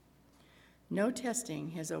No testing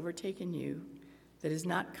has overtaken you that is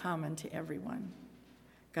not common to everyone.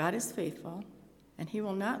 God is faithful, and he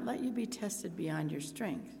will not let you be tested beyond your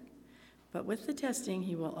strength. But with the testing,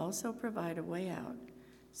 he will also provide a way out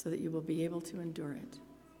so that you will be able to endure it.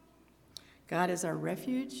 God is our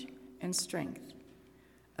refuge and strength,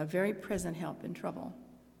 a very present help in trouble.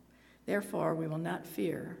 Therefore, we will not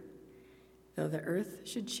fear, though the earth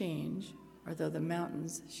should change, or though the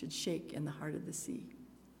mountains should shake in the heart of the sea.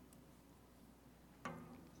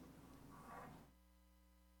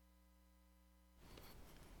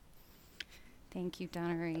 Thank you,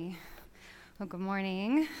 Donnery. Well, good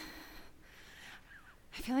morning.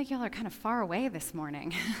 I feel like y'all are kind of far away this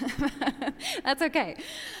morning. That's okay.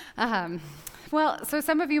 So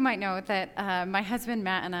some of you might know that my husband,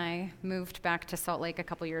 Matt, and I moved back to Salt Lake a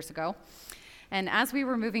couple years ago. And as we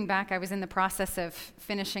were moving back, I was in the process of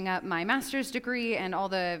finishing up my master's degree and all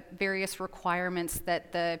the various requirements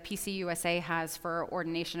that the PCUSA has for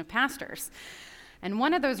ordination of pastors. And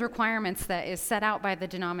one of those requirements that is set out by the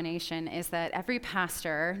denomination is that every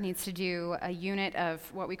pastor needs to do a unit of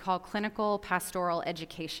what we call clinical pastoral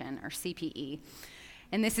education, or CPE.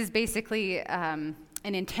 And this is basically an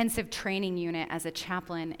intensive training unit as a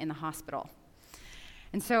chaplain in the hospital.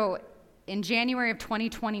 And so in January of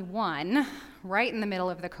 2021, right in the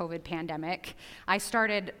middle of the COVID pandemic, I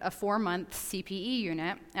started a 4-month CPE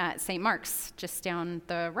unit at St. Mark's, just down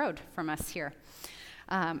the road from us here.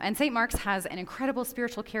 And St. Mark's has an incredible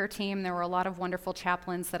spiritual care team. There were a lot of wonderful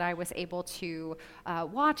chaplains that I was able to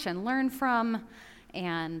watch and learn from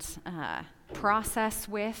and process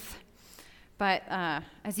with. But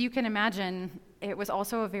as you can imagine, it was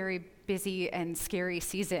also a very busy and scary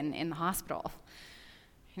season in the hospital.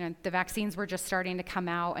 You know, the vaccines were just starting to come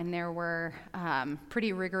out, and there were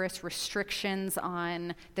pretty rigorous restrictions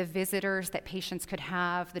on the visitors that patients could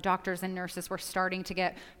have. The doctors and nurses were starting to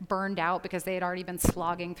get burned out because they had already been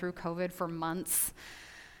slogging through COVID for months.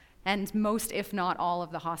 And most, if not all,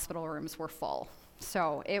 of the hospital rooms were full.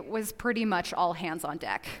 So it was pretty much all hands on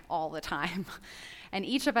deck all the time. And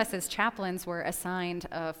each of us as chaplains were assigned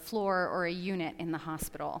a floor or a unit in the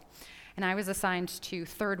hospital. And I was assigned to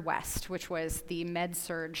Third West, which was the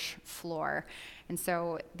med-surg floor. And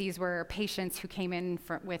so these were patients who came in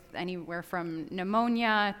with anywhere from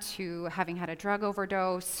pneumonia to having had a drug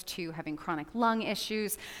overdose to having chronic lung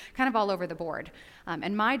issues, kind of all over the board.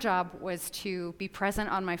 And my job was to be present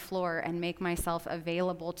on my floor and make myself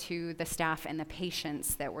available to the staff and the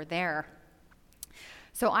patients that were there.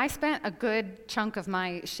 So I spent a good chunk of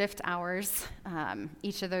my shift hours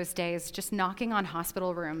each of those days just knocking on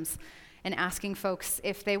hospital rooms and asking folks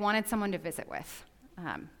if they wanted someone to visit with.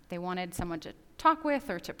 They wanted someone to talk with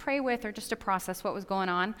or to pray with or just to process what was going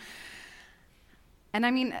on. And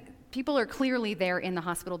I mean, people are clearly there in the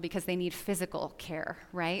hospital because they need physical care,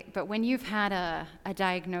 right? But when you've had a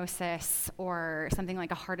diagnosis or something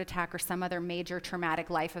like a heart attack or some other major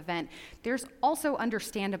traumatic life event, there's also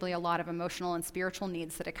understandably a lot of emotional and spiritual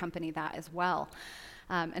needs that accompany that as well.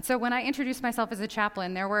 And so when I introduced myself as a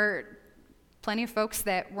chaplain, there were plenty of folks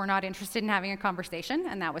that were not interested in having a conversation,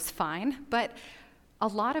 and that was fine. But a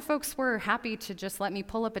lot of folks were happy to just let me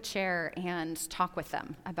pull up a chair and talk with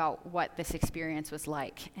them about what this experience was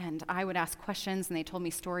like. And I would ask questions, and they told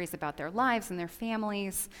me stories about their lives and their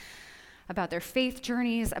families, about their faith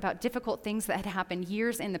journeys, about difficult things that had happened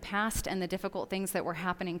years in the past and the difficult things that were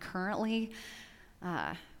happening currently.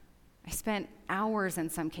 I spent hours in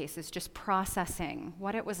some cases just processing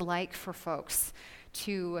what it was like for folks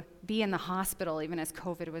to be in the hospital even as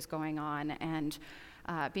COVID was going on, and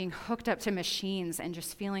being hooked up to machines and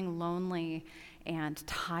just feeling lonely and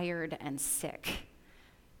tired and sick.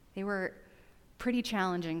 They were pretty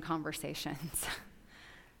challenging conversations.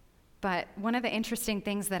 But one of the interesting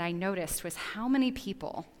things that I noticed was how many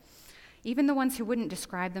people, even the ones who wouldn't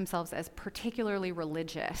describe themselves as particularly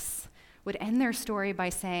religious, would end their story by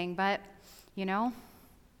saying, but, you know,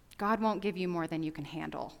 God won't give you more than you can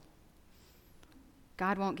handle.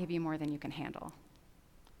 God won't give you more than you can handle.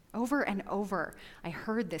 Over and over, I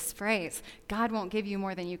heard this phrase, God won't give you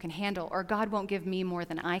more than you can handle, or God won't give me more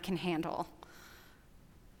than I can handle.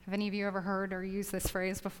 Have any of you ever heard or used this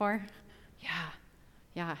phrase before?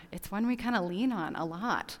 Yeah, it's one we kind of lean on a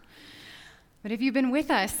lot. But if you've been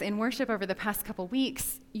with us in worship over the past couple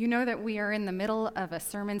weeks, you know that we are in the middle of a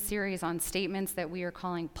sermon series on statements that we are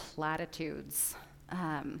calling platitudes.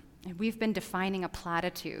 And we've been defining a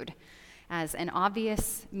platitude as an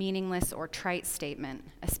obvious, meaningless, or trite statement,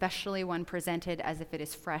 especially when presented as if it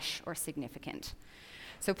is fresh or significant.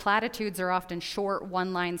 So platitudes are often short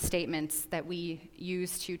one-line statements that we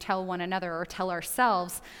use to tell one another or tell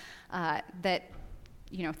ourselves that,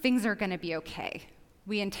 you know, things are going to be okay,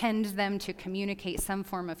 We intend them to communicate some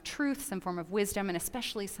form of truth, some form of wisdom, and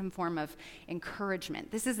especially some form of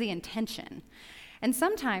encouragement. This is the intention. And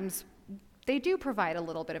sometimes they do provide a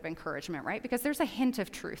little bit of encouragement, right? Because there's a hint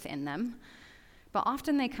of truth in them. But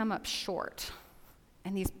often they come up short.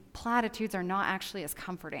 And these platitudes are not actually as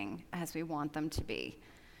comforting as we want them to be.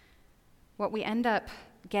 What we end up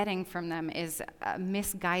getting from them is a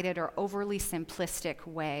misguided or overly simplistic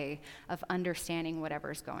way of understanding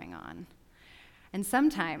whatever's going on. And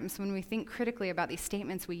sometimes when we think critically about these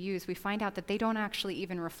statements we use, we find out that they don't actually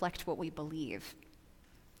even reflect what we believe.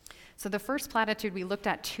 So the first platitude we looked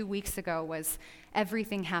at 2 weeks ago was,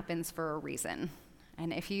 everything happens for a reason.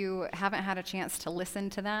 And if you haven't had a chance to listen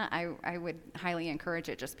to that, I would highly encourage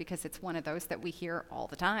it, just because it's one of those that we hear all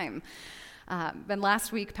the time. But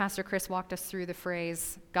last week, Pastor Chris walked us through the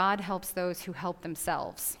phrase, God helps those who help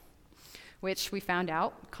themselves, which we found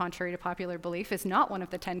out, contrary to popular belief, is not one of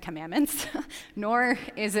the 10 Commandments, nor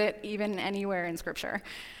is it even anywhere in Scripture.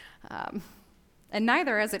 And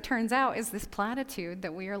neither, as it turns out, is this platitude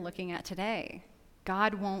that we are looking at today.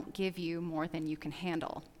 God won't give you more than you can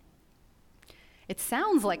handle. It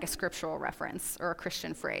sounds like a scriptural reference or a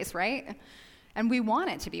Christian phrase, right? And we want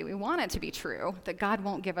it to be. We want it to be true, that God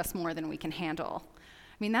won't give us more than we can handle.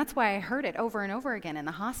 I mean, that's why I heard it over and over again in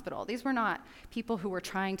the hospital. These were not people who were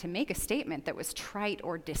trying to make a statement that was trite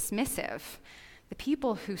or dismissive. The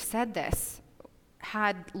people who said this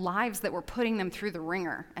had lives that were putting them through the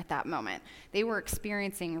ringer at that moment. They were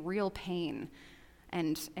experiencing real pain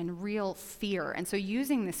and real fear. And so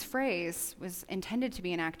using this phrase was intended to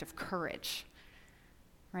be an act of courage,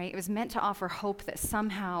 right? It was meant to offer hope that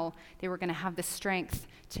somehow they were going to have the strength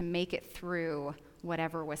to make it through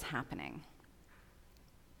whatever was happening.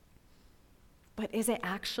 But is it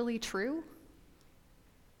actually true?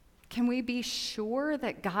 Can we be sure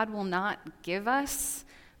that God will not give us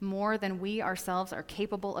more than we ourselves are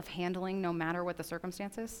capable of handling, no matter what the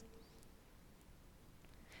circumstances?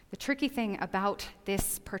 The tricky thing about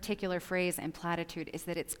this particular phrase and platitude is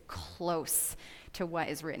that it's close to what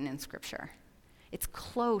is written in Scripture. It's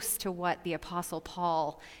close to what the Apostle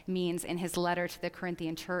Paul means in his letter to the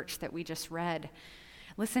Corinthian church that we just read.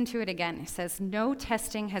 Listen to it again. It says, "No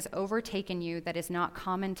testing has overtaken you that is not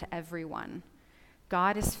common to everyone.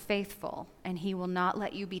 God is faithful, and he will not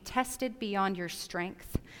let you be tested beyond your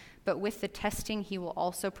strength, but with the testing, he will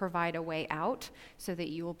also provide a way out so that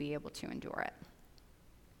you will be able to endure it."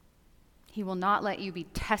 He will not let you be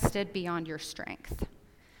tested beyond your strength.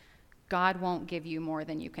 God won't give you more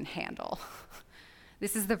than you can handle.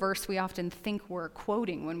 This is the verse we often think we're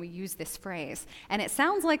quoting when we use this phrase. And it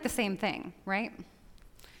sounds like the same thing, right?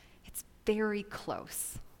 It's very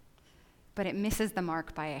close, but it misses the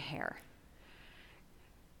mark by a hair.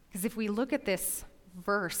 Because if we look at this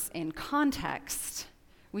verse in context,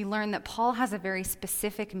 we learn that Paul has a very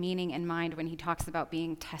specific meaning in mind when he talks about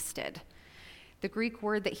being tested. The Greek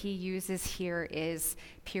word that he uses here is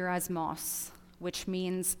peirasmos, which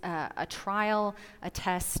means a trial, a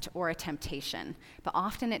test, or a temptation. But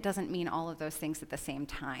often it doesn't mean all of those things at the same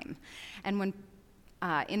time. And when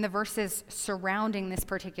in the verses surrounding this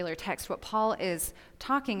particular text, what Paul is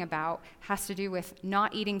talking about has to do with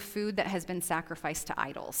not eating food that has been sacrificed to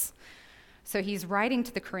idols. So he's writing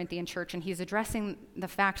to the Corinthian church, and he's addressing the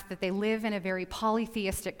fact that they live in a very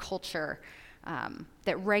polytheistic culture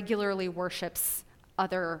that regularly worships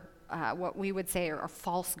other what we would say are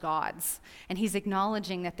false gods. And he's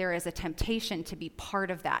acknowledging that there is a temptation to be part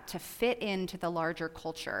of that, to fit into the larger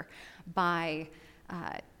culture by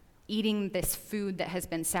eating this food that has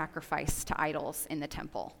been sacrificed to idols in the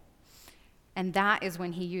temple. And that is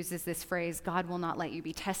when he uses this phrase, God will not let you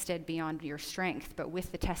be tested beyond your strength, but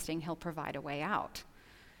with the testing, he'll provide a way out.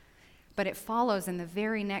 But it follows in the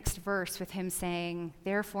very next verse with him saying,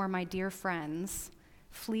 therefore, my dear friends,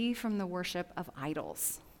 flee from the worship of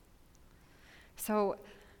idols. So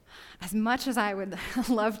as much as I would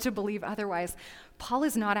love to believe otherwise, Paul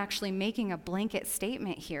is not actually making a blanket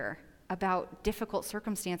statement here about difficult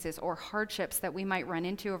circumstances or hardships that we might run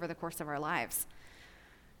into over the course of our lives.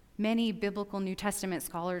 Many biblical New Testament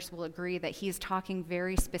scholars will agree that he is talking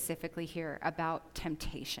very specifically here about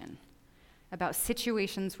temptation, about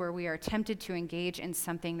situations where we are tempted to engage in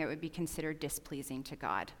something that would be considered displeasing to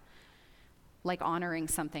God, like honoring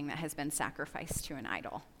something that has been sacrificed to an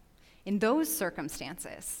idol. In those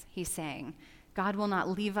circumstances, he's saying, God will not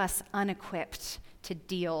leave us unequipped to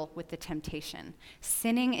deal with the temptation.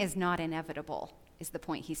 Sinning is not inevitable, is the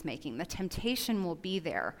point he's making. The temptation will be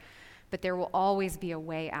there, but there will always be a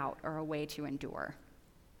way out or a way to endure.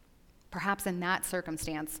 Perhaps in that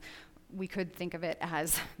circumstance, we could think of it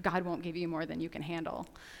as God won't give you more than you can handle.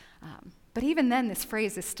 But even then, this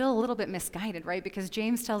phrase is still a little bit misguided, right? Because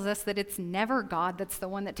James tells us that it's never God that's the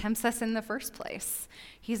one that tempts us in the first place.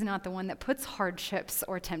 He's not the one that puts hardships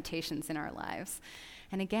or temptations in our lives.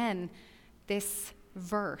 And again, this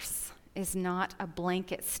verse is not a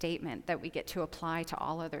blanket statement that we get to apply to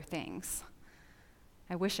all other things.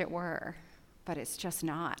 I wish it were, but it's just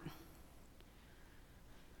not.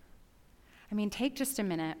 I mean, take just a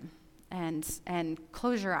minute and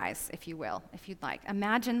close your eyes, if you will, if you'd like.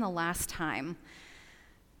 Imagine the last time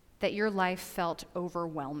that your life felt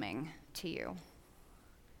overwhelming to you.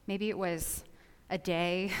 Maybe it was a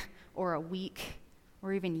day or a week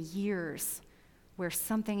or even years where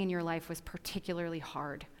something in your life was particularly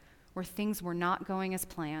hard, where things were not going as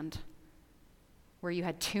planned, where you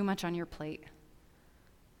had too much on your plate.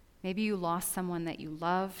 Maybe you lost someone that you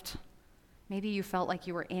loved. Maybe you felt like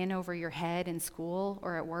you were in over your head in school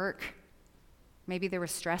or at work. Maybe there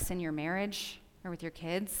was stress in your marriage or with your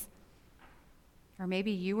kids. Or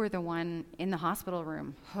maybe you were the one in the hospital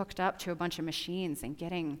room hooked up to a bunch of machines and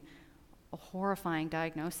getting a horrifying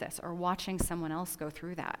diagnosis or watching someone else go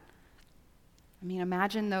through that. I mean,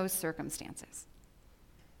 imagine those circumstances.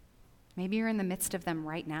 Maybe you're in the midst of them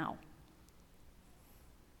right now.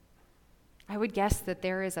 I would guess that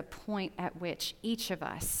there is a point at which each of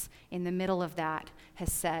us in the middle of that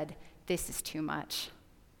has said, this is too much.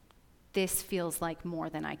 This feels like more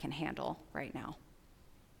than I can handle right now.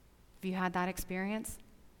 Have you had that experience?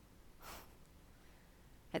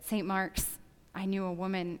 At St. Mark's, I knew a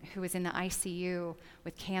woman who was in the ICU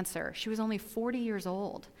with cancer. She was only 40 years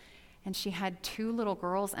old, and she had 2 little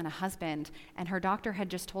girls and a husband, and her doctor had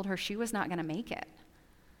just told her she was not going to make it.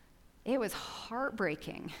 It was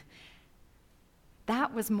heartbreaking.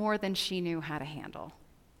 That was more than she knew how to handle.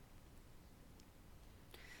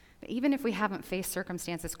 But even if we haven't faced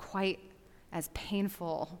circumstances quite as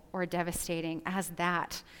painful or devastating as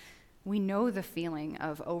that, we know the feeling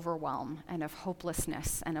of overwhelm and of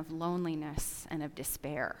hopelessness and of loneliness and of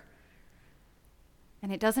despair.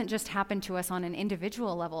 And it doesn't just happen to us on an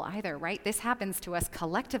individual level either, right? This happens to us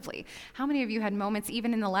collectively. How many of you had moments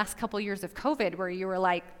even in the last couple years of COVID where you were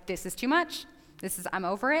like, this is too much, I'm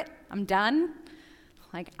over it, I'm done,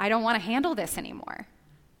 like I don't want to handle this anymore?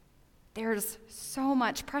 There's so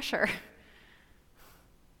much pressure.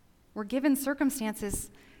 We're given circumstances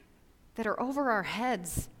that are over our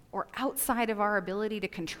heads or outside of our ability to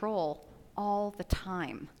control all the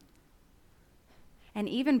time. And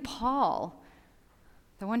even Paul,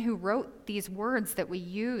 the one who wrote these words that we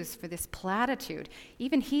use for this platitude,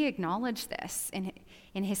 even he acknowledged this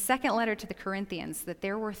in his second letter to the Corinthians, that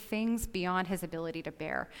there were things beyond his ability to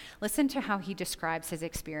bear. Listen to how he describes his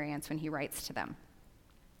experience when he writes to them.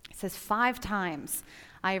 It says, 5 times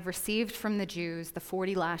I have received from the Jews the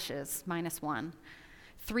 40 lashes minus 1.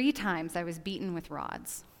 3 times I was beaten with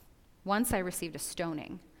rods. Once I received a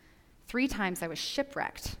stoning. 3 times I was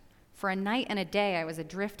shipwrecked. For a night and a day I was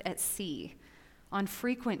adrift at sea, on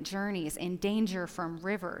frequent journeys, in danger from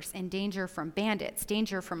rivers, in danger from bandits,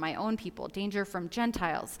 danger from my own people, danger from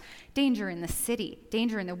Gentiles, danger in the city,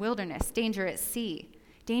 danger in the wilderness, danger at sea,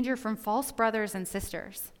 danger from false brothers and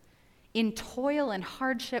sisters. In toil and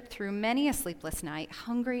hardship through many a sleepless night,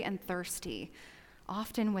 hungry and thirsty,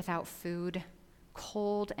 often without food,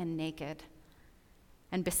 cold and naked.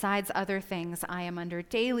 And besides other things, I am under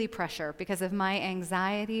daily pressure because of my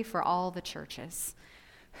anxiety for all the churches.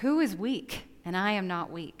 Who is weak, and I am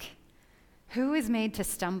not weak? Who is made to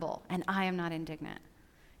stumble, and I am not indignant?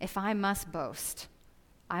 If I must boast,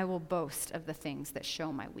 I will boast of the things that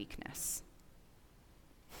show my weakness.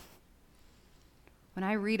 When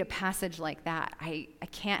I read a passage like that, I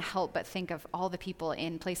can't help but think of all the people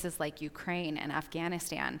in places like Ukraine and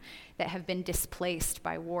Afghanistan that have been displaced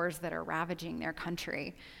by wars that are ravaging their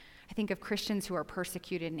country. I think of Christians who are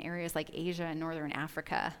persecuted in areas like Asia and Northern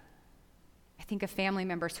Africa. I think of family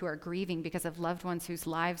members who are grieving because of loved ones whose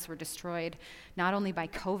lives were destroyed not only by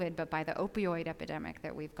COVID, but by the opioid epidemic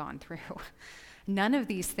that we've gone through. None of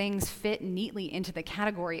these things fit neatly into the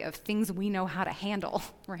category of things we know how to handle,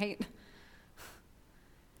 right?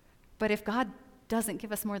 But if God doesn't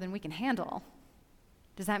give us more than we can handle,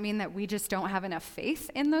 does that mean that we just don't have enough faith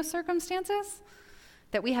in those circumstances?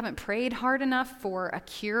 That we haven't prayed hard enough for a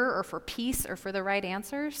cure or for peace or for the right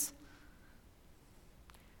answers?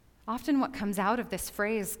 Often what comes out of this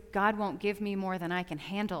phrase, God won't give me more than I can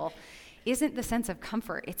handle, isn't the sense of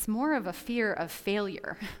comfort. It's more of a fear of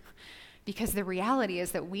failure because the reality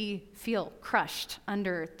is that we feel crushed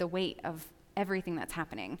under the weight of everything that's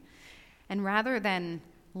happening. And rather than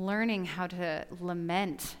learning how to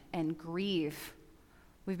lament and grieve,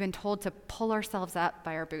 we've been told to pull ourselves up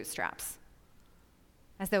by our bootstraps.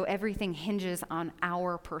 as though everything hinges on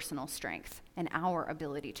our personal strength and our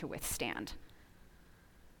ability to withstand.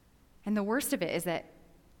 And the worst of it is that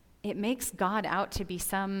it makes God out to be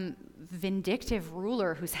some vindictive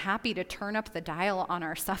ruler who's happy to turn up the dial on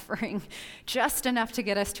our suffering just enough to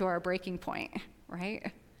get us to our breaking point,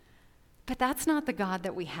 right? But that's not the God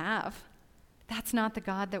that we have. That's not the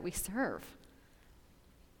God that we serve.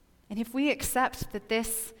 And if we accept that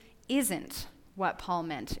this isn't what Paul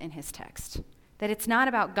meant in his text, that it's not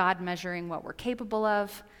about God measuring what we're capable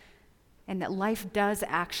of, and that life does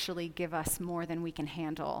actually give us more than we can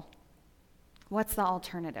handle, what's the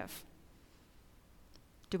alternative?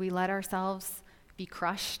 Do we let ourselves be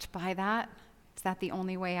crushed by that? Is that the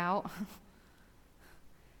only way out?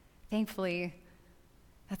 Thankfully,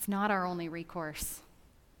 that's not our only recourse.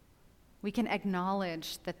 We can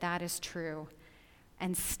acknowledge that that is true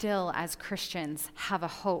and still, as Christians, have a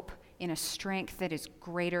hope in a strength that is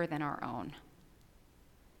greater than our own.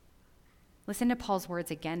 Listen to Paul's words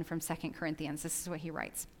again from 2 Corinthians. This is what he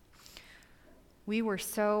writes. We were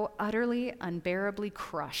so utterly, unbearably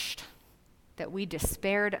crushed that we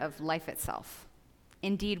despaired of life itself.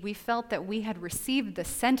 Indeed, we felt that we had received the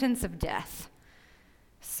sentence of death,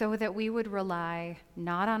 so that we would rely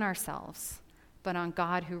not on ourselves, but on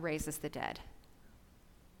God who raises the dead.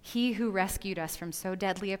 He who rescued us from so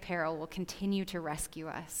deadly a peril will continue to rescue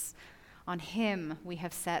us. On him we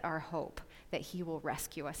have set our hope that he will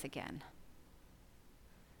rescue us again.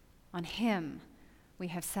 On him we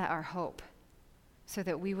have set our hope so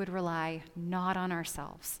that we would rely not on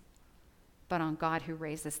ourselves, but on God who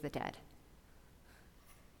raises the dead.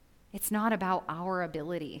 It's not about our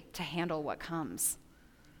ability to handle what comes.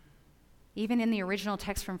 Even in the original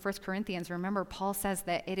text from 1 Corinthians, remember, Paul says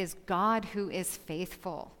that it is God who is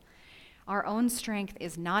faithful. Our own strength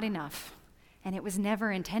is not enough, and it was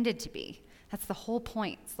never intended to be. That's the whole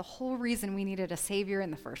point. It's the whole reason we needed a Savior in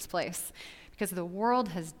the first place, because the world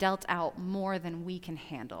has dealt out more than we can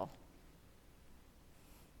handle.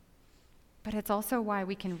 But it's also why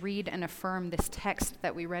we can read and affirm this text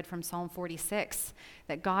that we read from Psalm 46,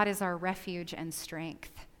 that God is our refuge and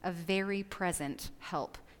strength, a very present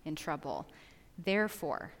help in trouble.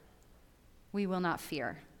 Therefore, we will not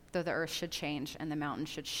fear, though the earth should change and the mountains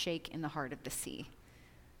should shake in the heart of the sea.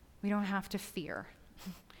 We don't have to fear,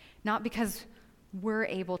 not because we're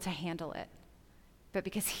able to handle it, but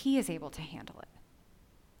because he is able to handle it.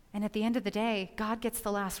 And at the end of the day, God gets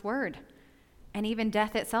the last word. And even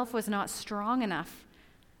death itself was not strong enough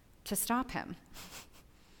to stop him.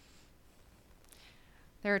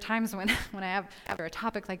 There are times when I have, after a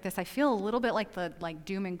topic like this, I feel a little bit like the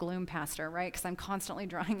doom and gloom pastor, right? Because I'm constantly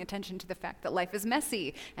drawing attention to the fact that life is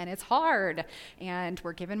messy and it's hard and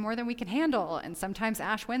we're given more than we can handle. And sometimes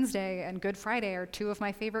Ash Wednesday and Good Friday are two of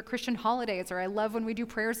my favorite Christian holidays, or I love when we do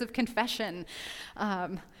prayers of confession.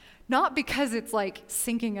 Not because it's like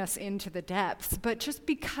sinking us into the depths, but just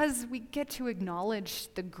because we get to acknowledge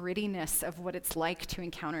the grittiness of what it's like to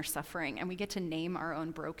encounter suffering, and we get to name our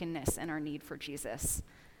own brokenness and our need for Jesus.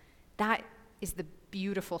 That is the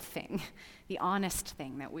beautiful thing, the honest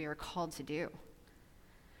thing that we are called to do.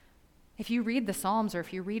 If you read the Psalms, or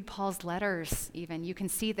if you read Paul's letters even, you can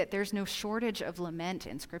see that there's no shortage of lament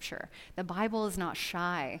in Scripture. The Bible is not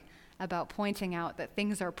shy about pointing out that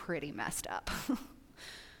things are pretty messed up.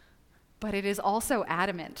 But it is also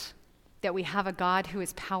adamant that we have a God who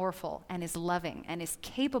is powerful and is loving and is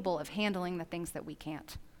capable of handling the things that we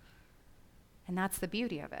can't. And that's the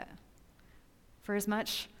beauty of it. For as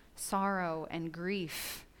much sorrow and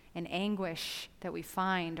grief and anguish that we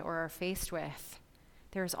find or are faced with,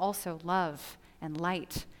 there is also love and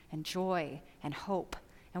light and joy and hope.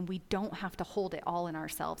 And we don't have to hold it all in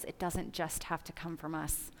ourselves. It doesn't just have to come from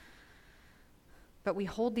us. But we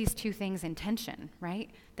hold these two things in tension,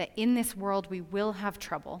 right? That in this world we will have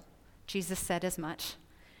trouble. Jesus said as much.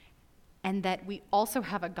 And that we also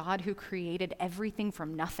have a God who created everything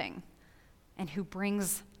from nothing and who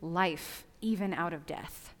brings life even out of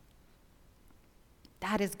death.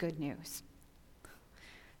 That is good news.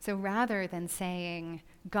 So rather than saying,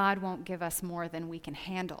 God won't give us more than we can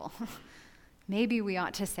handle, maybe we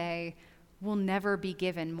ought to say, we'll never be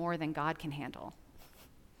given more than God can handle.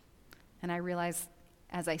 And I realize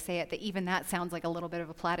as I say it that even that sounds like a little bit of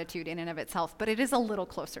a platitude in and of itself, but it is a little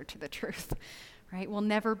closer to the truth, right? We'll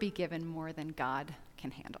never be given more than God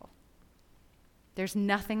can handle. There's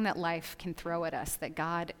nothing that life can throw at us that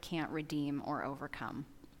God can't redeem or overcome.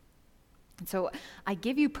 And so I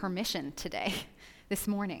give you permission today, this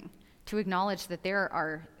morning, to acknowledge that there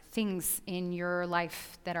are things in your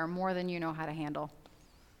life that are more than you know how to handle.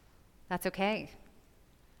 That's okay.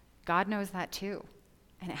 God knows that too.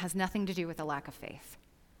 And it has nothing to do with a lack of faith.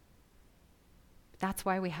 That's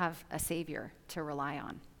why we have a Savior to rely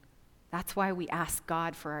on. That's why we ask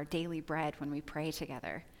God for our daily bread when we pray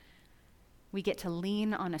together. We get to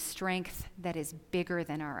lean on a strength that is bigger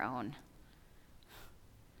than our own.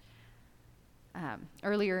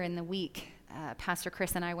 Earlier in the week, Pastor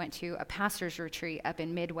Chris and I went to a pastor's retreat up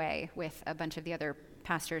in Midway with a bunch of the other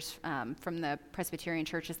pastors from the Presbyterian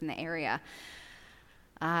churches in the area.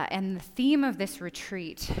 And the theme of this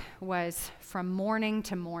retreat was from morning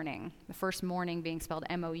to morning, the first morning being spelled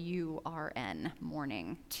M-O-U-R-N,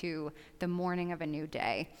 morning, to the morning of a new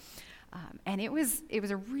day. And it was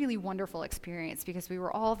a really wonderful experience because we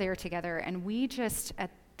were all there together, and we just,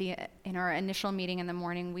 in our initial meeting in the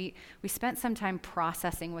morning, we spent some time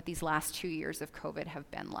processing what these last 2 years of COVID have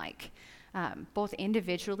been like, both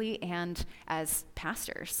individually and as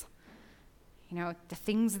pastors. You know, the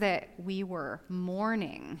things that we were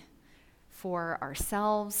mourning for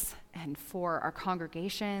ourselves and for our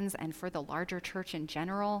congregations and for the larger church in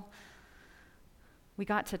general. We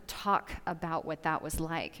got to talk about what that was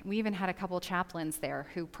like. We even had a couple chaplains there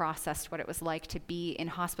who processed what it was like to be in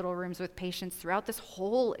hospital rooms with patients throughout this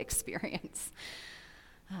whole experience.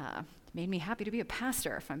 Made me happy to be a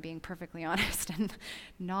pastor, if I'm being perfectly honest, and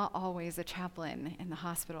not always a chaplain in the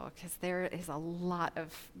hospital, because there is a lot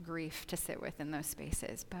of grief to sit with in those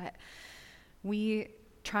spaces. But we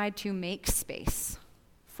tried to make space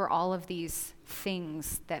for all of these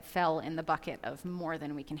things that fell in the bucket of more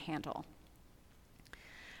than we can handle.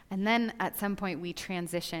 And then at some point we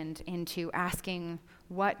transitioned into asking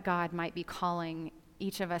what God might be calling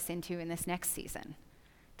each of us into in this next season.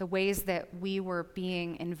 The ways that we were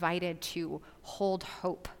being invited to hold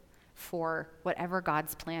hope for whatever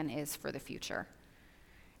God's plan is for the future.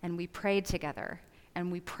 And we prayed together,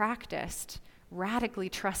 and we practiced radically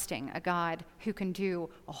trusting a God who can do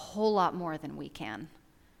a whole lot more than we can.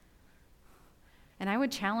 And I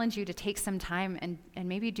would challenge you to take some time and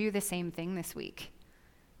maybe do the same thing this week.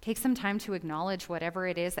 Take some time to acknowledge whatever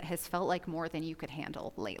it is that has felt like more than you could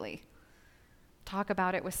handle lately. Talk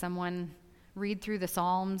about it with someone. Read through the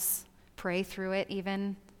Psalms, pray through it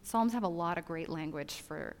even. Psalms have a lot of great language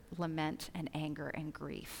for lament and anger and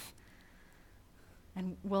grief.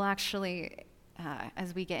 And we'll actually,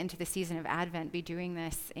 as we get into the season of Advent, be doing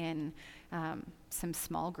this in some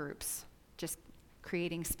small groups, just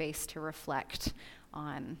creating space to reflect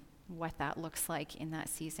on what that looks like in that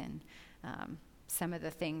season. Some of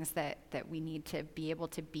the things that we need to be able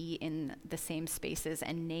to be in the same spaces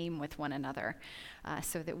and name with one another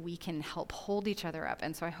so that we can help hold each other up.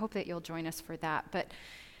 And so I hope that you'll join us for that. But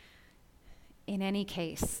in any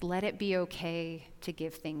case, let it be okay to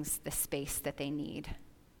give things the space that they need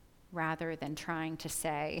rather than trying to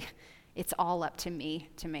say, it's all up to me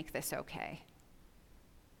to make this okay.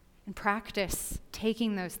 And practice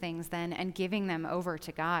taking those things then and giving them over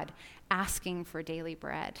to God, asking for daily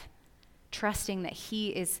bread. Trusting that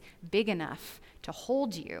he is big enough to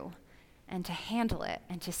hold you and to handle it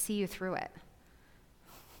and to see you through it.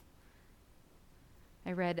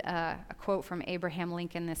 I read a quote from Abraham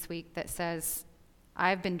Lincoln this week that says,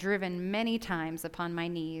 "I've been driven many times upon my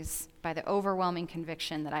knees by the overwhelming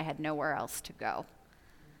conviction that I had nowhere else to go.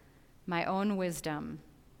 My own wisdom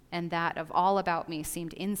and that of all about me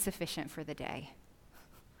seemed insufficient for the day."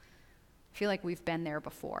 I feel like we've been there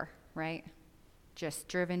before, right? Just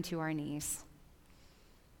driven to our knees.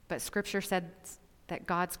 But Scripture said that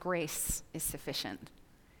God's grace is sufficient,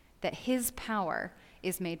 that his power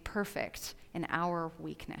is made perfect in our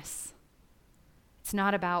weakness. It's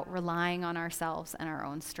not about relying on ourselves and our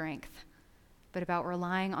own strength, but about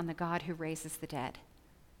relying on the God who raises the dead.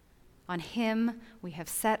 On him we have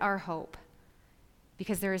set our hope,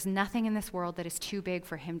 because there is nothing in this world that is too big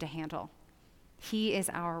for him to handle. He is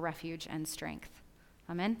our refuge and strength.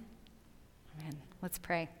 Amen? Amen. Let's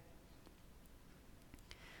pray.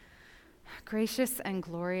 Gracious and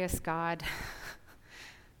glorious God,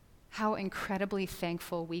 how incredibly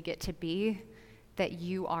thankful we get to be that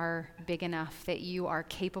you are big enough, that you are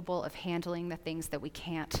capable of handling the things that we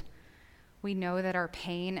can't. We know that our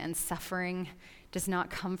pain and suffering does not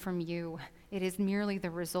come from you. It is merely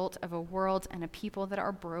the result of a world and a people that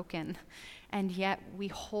are broken. And yet we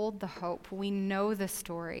hold the hope. We know the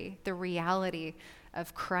story, the reality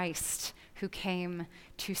of Christ who came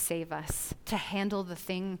to save us, to handle the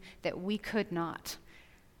thing that we could not,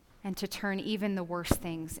 and to turn even the worst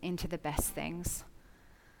things into the best things.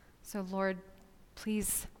 So Lord,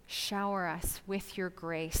 please shower us with your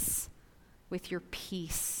grace, with your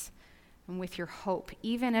peace, and with your hope,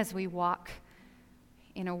 even as we walk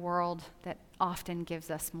in a world that often gives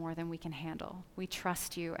us more than we can handle. We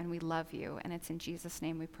trust you and we love you, and it's in Jesus'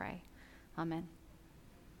 name we pray. Amen.